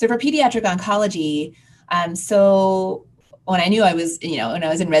 So for pediatric oncology, So when I knew I was, when I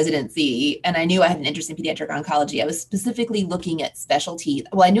was in residency and I knew I had an interest in pediatric oncology, I was specifically looking at specialty.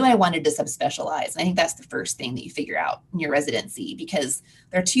 Well, I knew I wanted to subspecialize. And I think that's the first thing that you figure out in your residency, because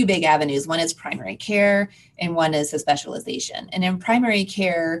there are two big avenues. One is primary care and one is subspecialization. And in primary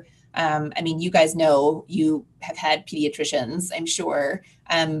care, you guys know, you have had pediatricians, I'm sure.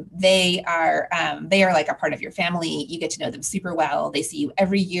 They are like a part of your family. You get to know them super well. They see you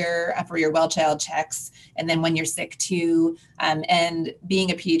every year for your well child checks, and then when you're sick too. And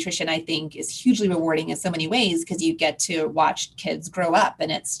being a pediatrician, I think, is hugely rewarding in so many ways, because you get to watch kids grow up, and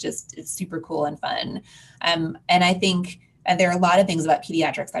it's super cool and fun. And I think there are a lot of things about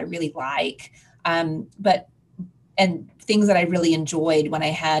pediatrics I really like, and things that I really enjoyed when I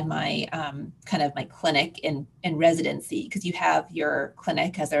had my kind of my clinic in residency, because you have your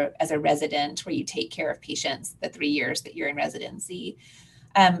clinic as a resident where you take care of patients the 3 years that you're in residency.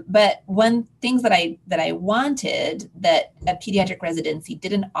 But one things that I wanted that a pediatric residency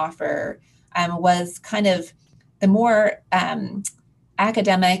didn't offer was kind of the more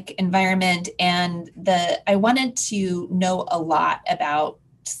academic environment, and I wanted to know a lot about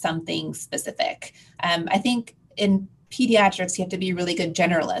something specific. I think in pediatrics, you have to be a really good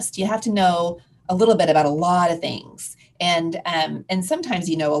generalist. You have to know a little bit about a lot of things. And sometimes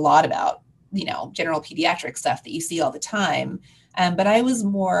you know a lot about, general pediatric stuff that you see all the time. But I was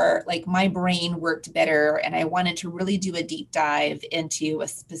more like, my brain worked better, and I wanted to really do a deep dive into a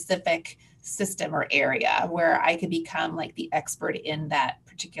specific system or area where I could become like the expert in that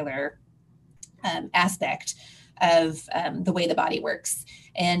particular aspect of the way the body works.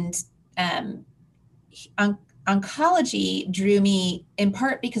 And oncology drew me in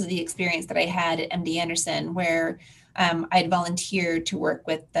part because of the experience that I had at MD Anderson, where I'd volunteered to work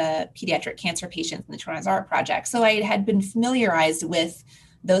with the pediatric cancer patients in the Toronto's Art Project. So I had been familiarized with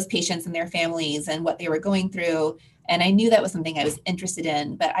those patients and their families and what they were going through. And I knew that was something I was interested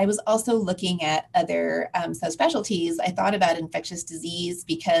in, but I was also looking at other subspecialties. I thought about infectious disease,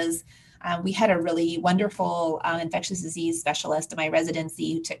 because we had a really wonderful infectious disease specialist in my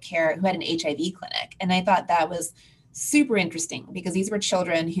residency who had an HIV clinic. And I thought that was super interesting, because these were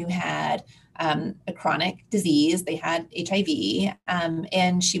children who had a chronic disease. They had HIV,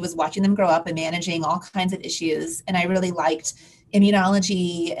 and she was watching them grow up and managing all kinds of issues. And I really liked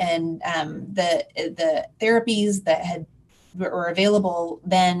immunology and the therapies that were available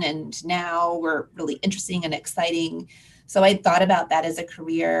then and now were really interesting and exciting. So I thought about that as a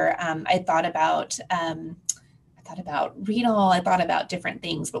career. I thought about renal. I thought about different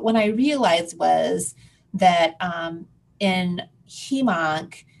things. But what I realized was that in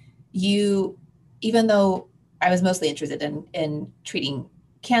HEMONC, even though I was mostly interested in treating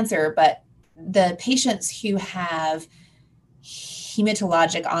cancer, but the patients who have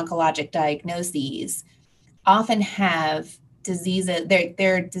hematologic oncologic diagnoses often have diseases.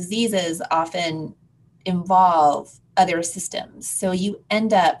 Their diseases often involve other systems. So you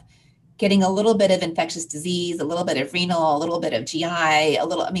end up getting a little bit of infectious disease, a little bit of renal, a little bit of GI,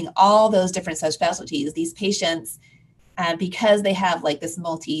 all those different subspecialties. These patients, because they have like this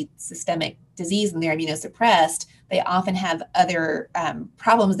multi-systemic disease and they're immunosuppressed, they often have other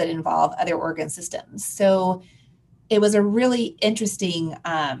problems that involve other organ systems. So it was a really interesting,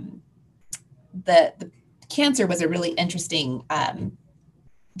 the cancer was a really interesting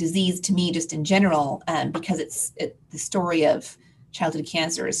disease to me, just in general, because the story of childhood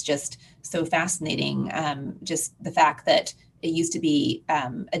cancer is just so fascinating. Just the fact that it used to be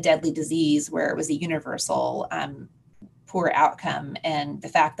a deadly disease where it was a universal poor outcome, and the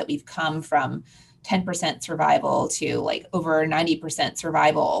fact that we've come from 10% survival to like over 90%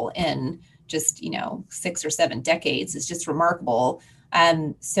 survival in just 6 or 7 decades is just remarkable.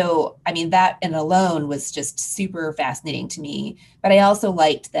 So, that in alone was just super fascinating to me. But I also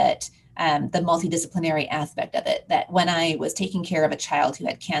liked that the multidisciplinary aspect of it, that when I was taking care of a child who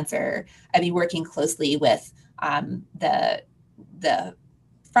had cancer, I'd be working closely with the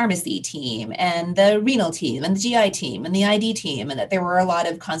pharmacy team and the renal team and the GI team and the ID team, and that there were a lot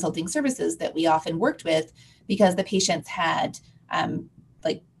of consulting services that we often worked with because the patients had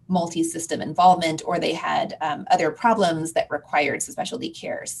multi-system involvement, or they had other problems that required specialty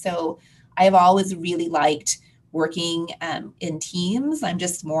care. So I've always really liked working in teams. I'm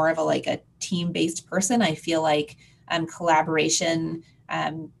just more of a team-based person. I feel like collaboration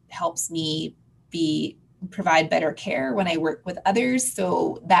helps me provide better care when I work with others.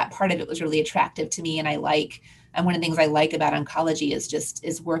 So that part of it was really attractive to me. And one of the things I like about oncology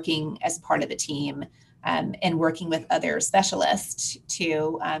is working as part of a team. And working with other specialists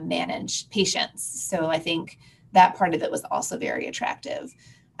to manage patients. So I think that part of it was also very attractive.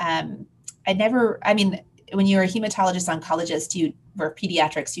 I mean, when you're a hematologist oncologist, for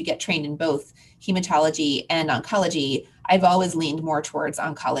pediatrics, you get trained in both hematology and oncology. I've always leaned more towards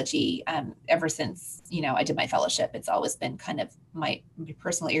oncology ever since, I did my fellowship. It's always been kind of my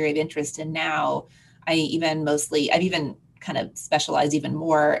personal area of interest. And now I've even kind of specialized even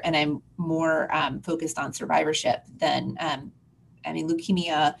more, and I'm more focused on survivorship than,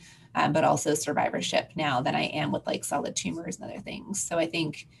 leukemia, but also survivorship now than I am with like solid tumors and other things. So I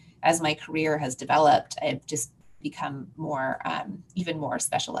think as my career has developed, I've just become more, even more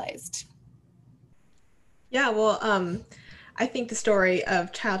specialized. Yeah, well, I think the story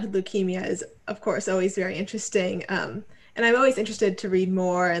of childhood leukemia is, of course, always very interesting. And I'm always interested to read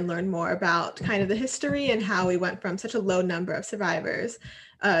more and learn more about kind of the history and how we went from such a low number of survivors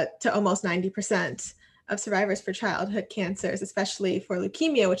to almost 90% of survivors for childhood cancers, especially for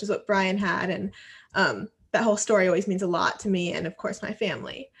leukemia, which is what Brian had. And that whole story always means a lot to me and, of course, my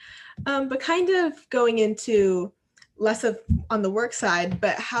family. But kind of going into less of on the work side,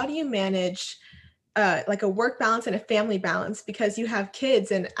 but how do you manage like a work balance and a family balance, because you have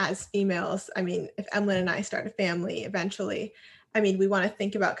kids, and as females, I mean, if Emlyn and I start a family eventually, I mean, we want to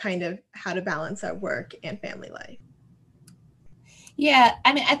think about kind of how to balance our work and family life. Yeah,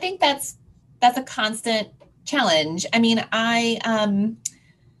 I mean, I think that's a constant challenge. I mean, I'm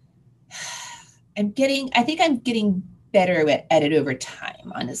getting better at it over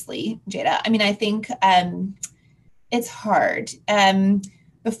time, honestly, Jada. I mean, I think it's hard.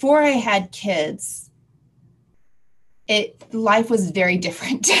 Before I had kids, life was very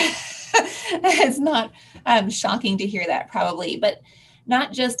different. It's not shocking to hear that, probably, but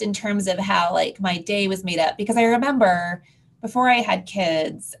not just in terms of how like my day was made up, because I remember before I had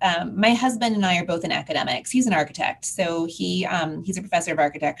kids, my husband and I are both in academics. He's an architect, so he's a professor of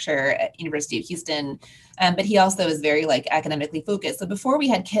architecture at University of Houston, but he also is very like academically focused. So before we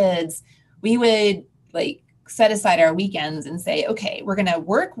had kids, we would like set aside our weekends and say, okay, we're going to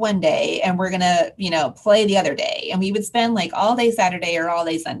work one day and we're going to, play the other day. And we would spend like all day Saturday or all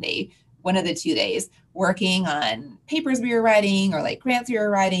day Sunday, one of the 2 days, working on papers we were writing or like grants we were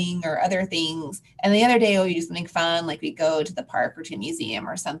writing or other things. And the other day we do something fun, like we go to the park or to a museum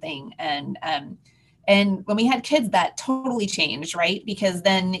or something. And when we had kids, that totally changed, right? Because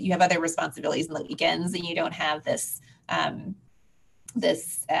then you have other responsibilities in the weekends and you don't have this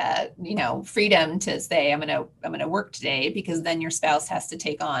freedom to say, I'm going to work today, because then your spouse has to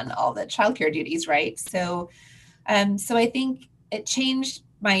take on all the childcare duties. Right. So I think it changed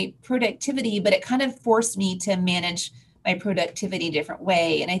my productivity, but it kind of forced me to manage my productivity a different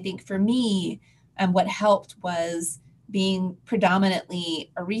way. And I think for me, what helped was being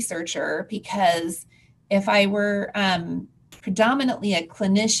predominantly a researcher, because if I were predominantly a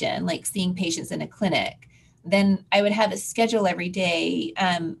clinician, like seeing patients in a clinic, then I would have a schedule every day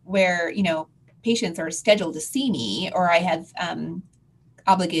where, patients are scheduled to see me, or I have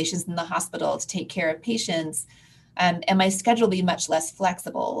obligations in the hospital to take care of patients, and my schedule will be much less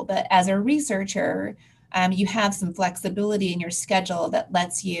flexible. But as a researcher, you have some flexibility in your schedule that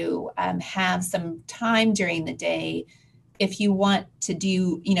lets you have some time during the day if you want to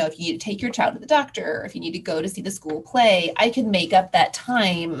do, if you need to take your child to the doctor, or if you need to go to see the school play, I can make up that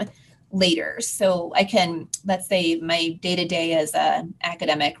time later. So I can, let's say my day-to-day as an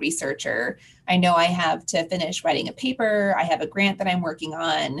academic researcher, I know I have to finish writing a paper, I have a grant that I'm working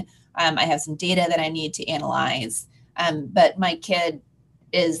on, I have some data that I need to analyze, but my kid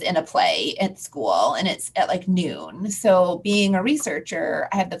is in a play at school and it's at like noon. So being a researcher,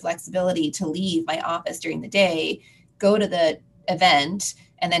 I have the flexibility to leave my office during the day, go to the event,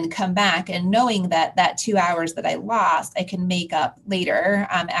 and then come back, and knowing that 2 hours that I lost, I can make up later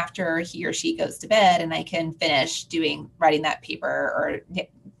after he or she goes to bed, and I can finish writing that paper or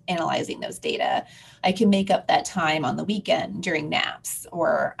analyzing those data. I can make up that time on the weekend during naps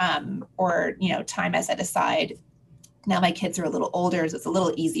or time I set aside. Now my kids are a little older, so it's a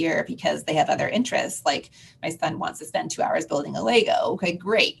little easier because they have other interests. Like my son wants to spend 2 hours building a Lego. Okay,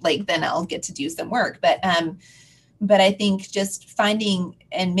 great. Like then I'll get to do some work. But I think just finding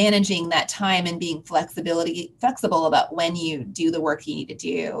and managing that time and being flexible about when you do the work you need to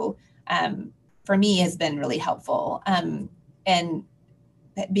do, for me has been really helpful. And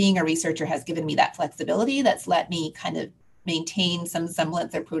being a researcher has given me that flexibility that's let me kind of maintain some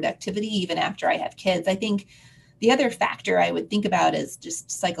semblance of productivity even after I have kids. I think the other factor I would think about is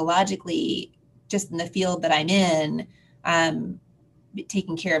just psychologically, just in the field that I'm in,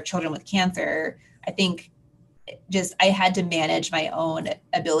 taking care of children with cancer. I think I had to manage my own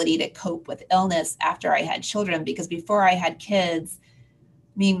ability to cope with illness after I had children, because before I had kids,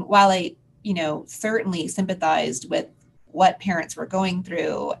 I mean, while I, certainly sympathized with what parents were going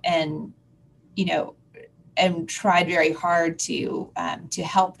through, and and tried very hard to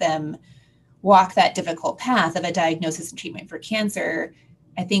help them walk that difficult path of a diagnosis and treatment for cancer.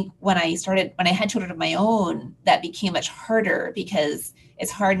 I think when I had children of my own, that became much harder because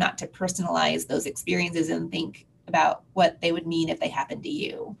it's hard not to personalize those experiences and think about what they would mean if they happened to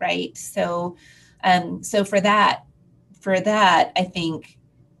you, right? So for that, I think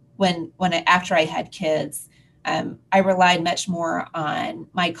after I had kids, I relied much more on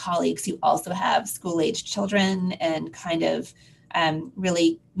my colleagues who also have school-aged children, and kind of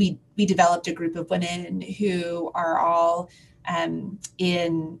really we developed a group of women who are all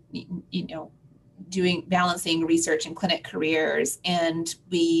in balancing research and clinic careers, and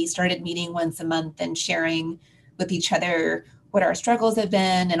we started meeting once a month and sharing with each other what our struggles have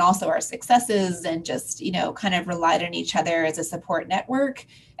been and also our successes, and just kind of relied on each other as a support network.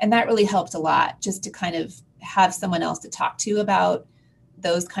 And that really helped a lot, just to kind of have someone else to talk to about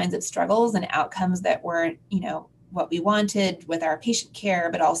those kinds of struggles and outcomes that weren't what we wanted with our patient care,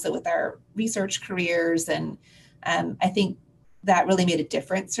 but also with our research careers. And I think that really made a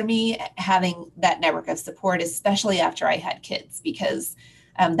difference for me, having that network of support, especially after I had kids, because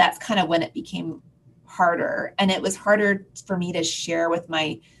that's kind of when it became harder. And it was harder for me to share with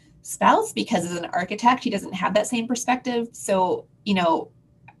my spouse, because as an architect, he doesn't have that same perspective. So,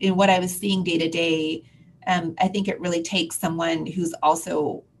 in what I was seeing day to day, I think it really takes someone who's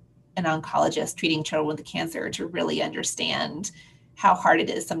also an oncologist treating children with cancer to really understand how hard it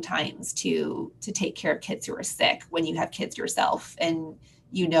is sometimes to take care of kids who are sick when you have kids yourself, and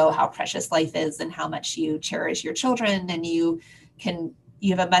how precious life is and how much you cherish your children, and you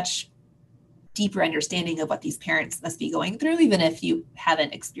have a much deeper understanding of what these parents must be going through, even if you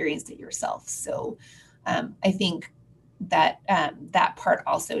haven't experienced it yourself. So I think that that part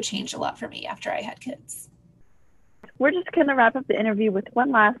also changed a lot for me after I had kids. We're just going to wrap up the interview with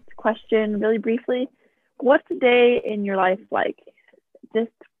one last question, really briefly. What's a day in your life like?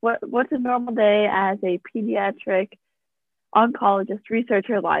 Just what's a normal day as a pediatric oncologist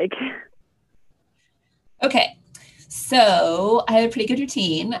researcher like? Okay, so I have a pretty good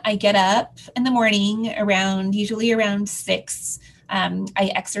routine. I get up in the morning usually around 6.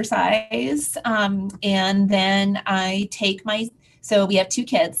 I exercise, and then I take so we have 2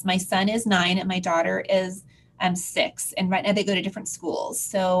 kids. My son is 9 and my daughter is 6. And right now they go to different schools.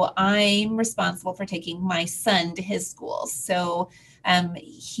 So I'm responsible for taking my son to his school. So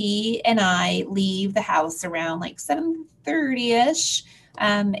he and I leave the house around like 7:30ish,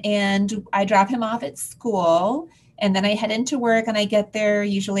 and I drop him off at school, and then I head into work, and I get there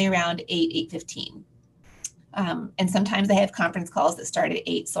usually around 8:15. And sometimes I have conference calls that start at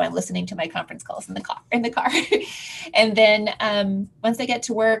 8, so I'm listening to my conference calls in the car. And then once I get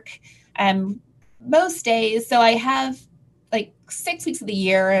to work, most days, so I have like 6 weeks of the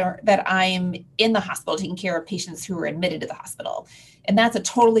year that I'm in the hospital taking care of patients who are admitted to the hospital. And that's a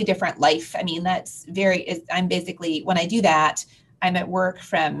totally different life. I mean, I'm basically, when I do that, I'm at work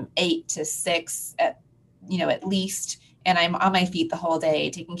from 8 to 6 at least, and I'm on my feet the whole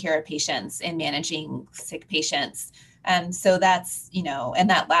day taking care of patients and managing sick patients. So that's, and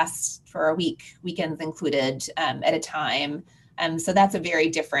that lasts for a week, weekends included, at a time. So that's a very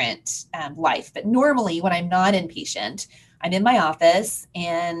different life. But normally when I'm not inpatient, I'm in my office,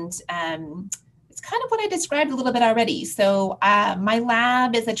 and it's kind of what I described a little bit already. So my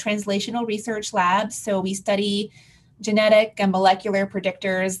lab is a translational research lab. So we study genetic and molecular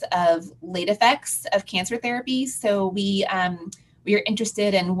predictors of late effects of cancer therapy. So we are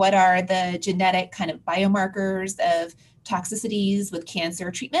interested in what are the genetic kind of biomarkers of toxicities with cancer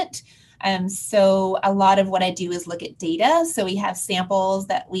treatment. So a lot of what I do is look at data. So we have samples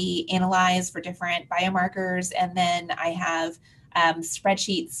that we analyze for different biomarkers, and then I have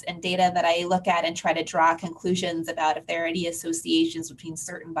spreadsheets and data that I look at and try to draw conclusions about if there are any associations between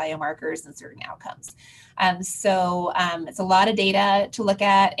certain biomarkers and certain outcomes. So it's a lot of data to look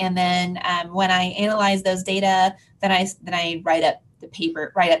at, and then when I analyze those data, then I write up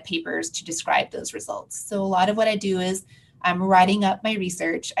papers to describe those results. So a lot of what I do is I'm writing up my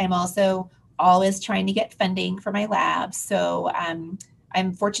research. I'm also always trying to get funding for my lab. So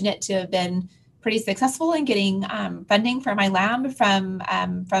I'm fortunate to have been pretty successful in getting funding for my lab from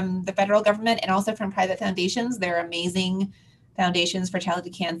the federal government and also from private foundations. They're amazing foundations for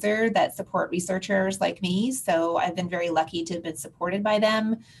childhood cancer that support researchers like me. So I've been very lucky to have been supported by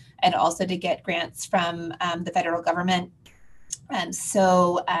them, and also to get grants from the federal government. But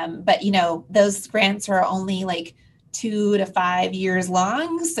those grants are only like 2 to 5 years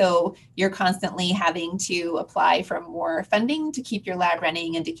long. So you're constantly having to apply for more funding to keep your lab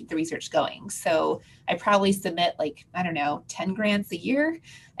running and to keep the research going. So I probably submit 10 grants a year.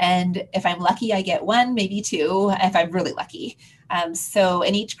 And if I'm lucky, I get 1, maybe 2, if I'm really lucky. And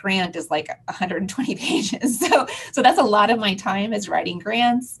each grant is 120 pages. So that's a lot of my time is writing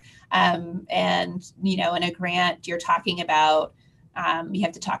grants. And, in a grant, you're talking about you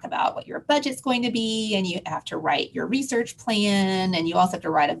have to talk about what your budget's going to be, and you have to write your research plan, and you also have to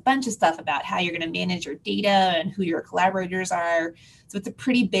write a bunch of stuff about how you're going to manage your data and who your collaborators are. So it's a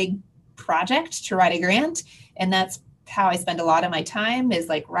pretty big project to write a grant, and that's how I spend a lot of my time is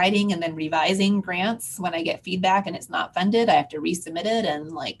writing and then revising grants. When I get feedback and it's not funded, I have to resubmit it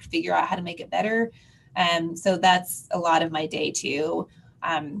and figure out how to make it better. So that's a lot of my day too.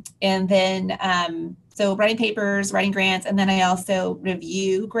 So writing papers, writing grants, and then I also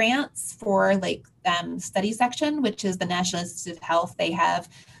review grants for study section, which is the National Institute of Health. They have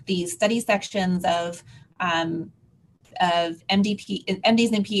these study sections of MDs and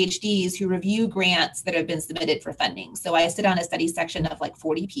PhDs who review grants that have been submitted for funding. So I sit on a study section of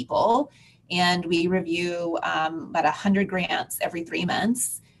 40 people, and we review about 100 grants every 3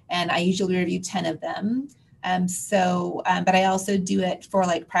 months, and I usually review 10 of them. But I also do it for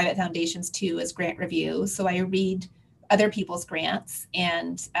private foundations too as grant review. So I read other people's grants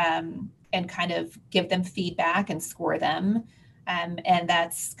and kind of give them feedback and score them. And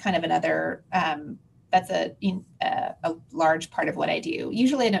that's kind of another, that's a large part of what I do.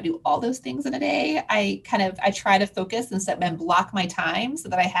 Usually I don't do all those things in a day. I try to focus and block my time so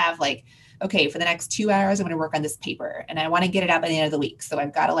that I have okay, for the next 2 hours, I'm going to work on this paper and I want to get it out by the end of the week. So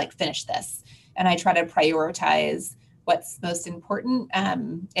I've got to finish this. And I try to prioritize what's most important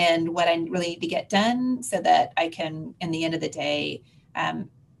and what I really need to get done so that I can, in the end of the day,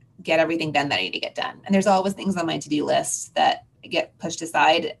 get everything done that I need to get done. And there's always things on my to-do list that get pushed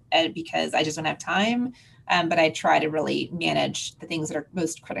aside because I just don't have time. But I try to really manage the things that are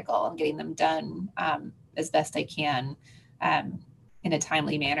most critical and getting them done as best I can in a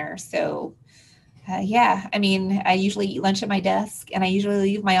timely manner. So I usually eat lunch at my desk, and I usually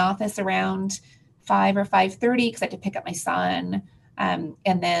leave my office around 5 or 5:30 because I have to pick up my son, and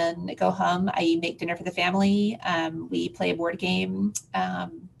then go home. I make dinner for the family. We play a board game. I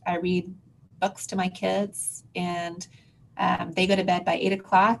read books to my kids, and they go to bed by 8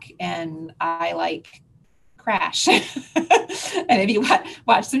 o'clock, and I crash and maybe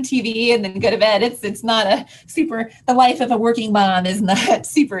watch some TV and then go to bed. It's not the life of a working mom is not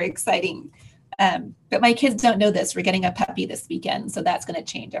super exciting. But my kids don't know this. We're getting a puppy this weekend, so that's going to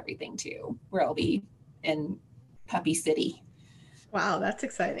change everything too, where I'll be in Puppy City. Wow, that's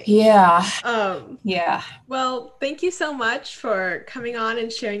exciting. Yeah. Yeah. Well, thank you so much for coming on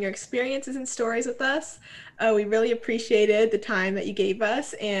and sharing your experiences and stories with us. We really appreciated the time that you gave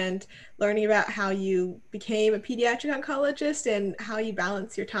us and learning about how you became a pediatric oncologist and how you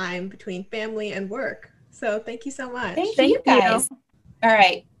balance your time between family and work. So thank you so much. Thank you guys. All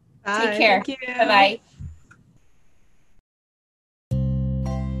right. Bye. Take care. Thank you. Bye-bye.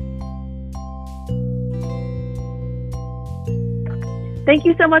 Thank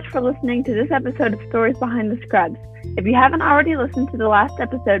you so much for listening to this episode of Stories Behind the Scrubs. If you haven't already listened to the last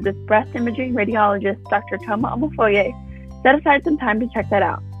episode with breast imaging radiologist Dr. Toma Omofoye, set aside some time to check that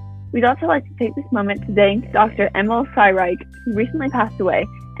out. We'd also like to take this moment to thank Dr. Emil Freireich, who recently passed away,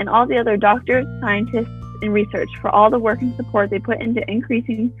 and all the other doctors, scientists, and research for all the work and support they put into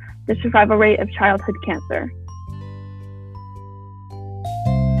increasing the survival rate of childhood cancer.